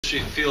she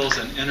feels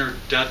an inner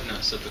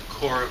deadness at the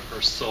core of her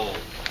soul.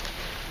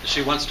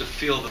 She wants to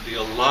feel the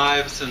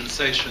alive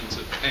sensations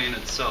of pain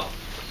itself.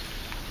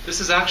 This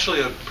is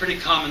actually a pretty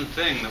common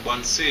thing that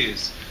one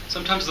sees.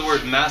 Sometimes the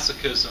word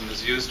masochism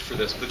is used for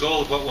this. The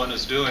goal of what one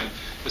is doing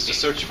is to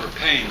search for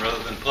pain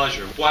rather than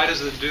pleasure. Why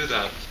does it do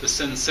that? The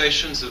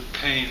sensations of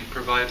pain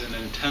provide an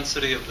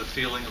intensity of the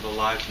feeling of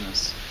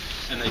aliveness,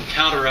 and they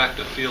counteract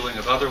a feeling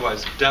of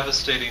otherwise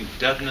devastating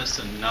deadness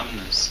and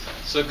numbness.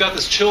 So I've got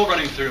this chill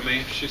running through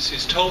me.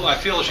 She's told, I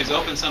feel she's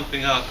opened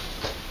something up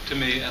to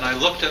me, and I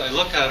looked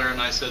at her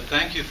and I said,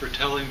 "Thank you for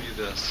telling me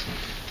this.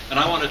 And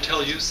I want to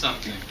tell you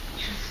something.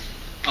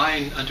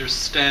 I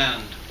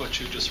understand what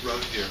you just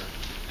wrote here,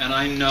 and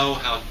I know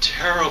how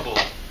terrible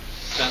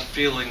that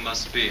feeling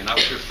must be." And I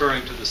was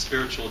referring to the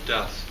spiritual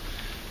death.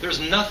 There's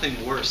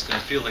nothing worse than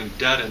feeling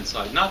dead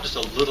inside, not just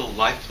a little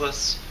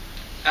lifeless,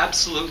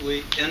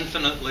 absolutely,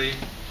 infinitely,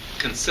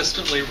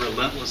 consistently,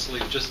 relentlessly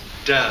just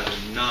dead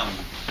and numb.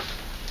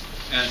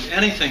 And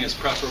anything is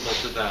preferable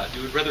to that.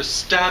 You would rather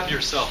stab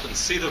yourself and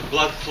see the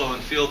blood flow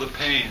and feel the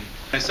pain.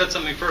 I said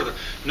something further.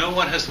 No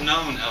one has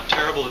known how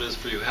terrible it is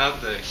for you,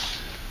 have they?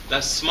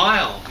 That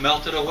smile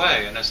melted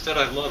away, and instead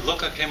a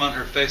look came on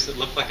her face that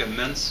looked like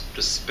immense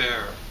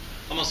despair,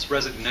 almost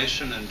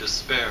resignation and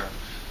despair.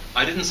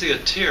 I didn't see a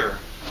tear,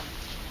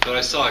 but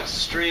I saw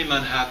extreme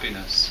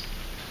unhappiness.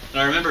 And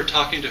I remember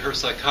talking to her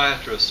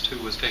psychiatrist,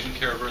 who was taking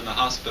care of her in the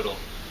hospital,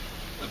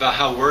 about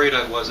how worried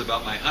I was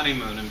about my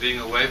honeymoon and being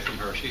away from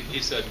her. He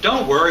said,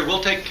 "Don't worry,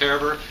 we'll take care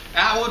of her.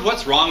 Atwood,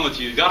 what's wrong with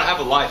you? You got to have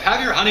a life.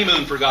 Have your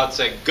honeymoon, for God's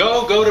sake.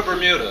 Go to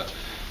Bermuda."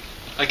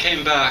 I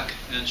came back,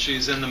 and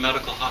she's in the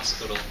medical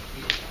hospital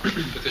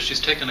because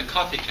she's taken a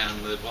coffee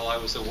can lid while I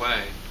was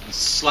away and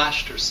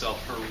slashed herself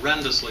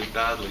horrendously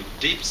badly.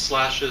 Deep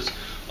slashes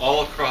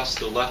all across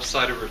the left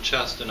side of her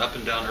chest and up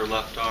and down her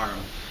left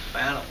arm.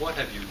 "Anna, what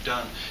have you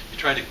done? You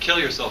tried to kill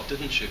yourself,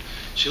 didn't you?"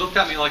 She looked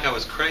at me like I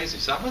was crazy.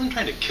 So I wasn't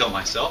trying to kill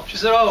myself. She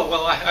said, "Oh,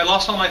 well, I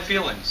lost all my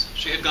feelings."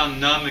 She had gone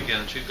numb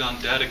again. She had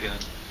gone dead again.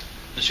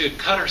 And she had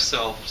cut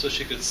herself so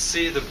she could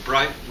see the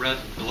bright red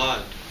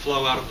blood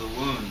flow out of the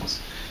wounds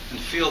and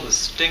feel the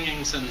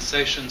stinging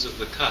sensations of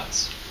the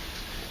cuts.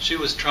 She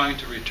was trying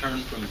to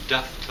return from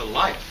death to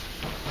life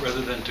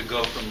rather than to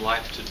go from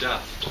life to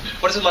death.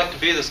 What is it like to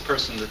be this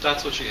person that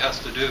that's what she has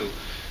to do?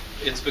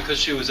 It's because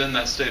she was in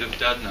that state of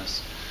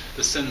deadness.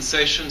 The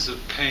sensations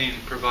of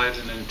pain provide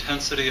an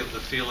intensity of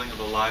the feeling of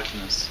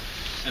aliveness,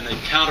 and they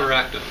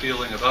counteract a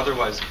feeling of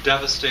otherwise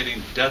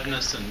devastating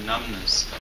deadness and numbness.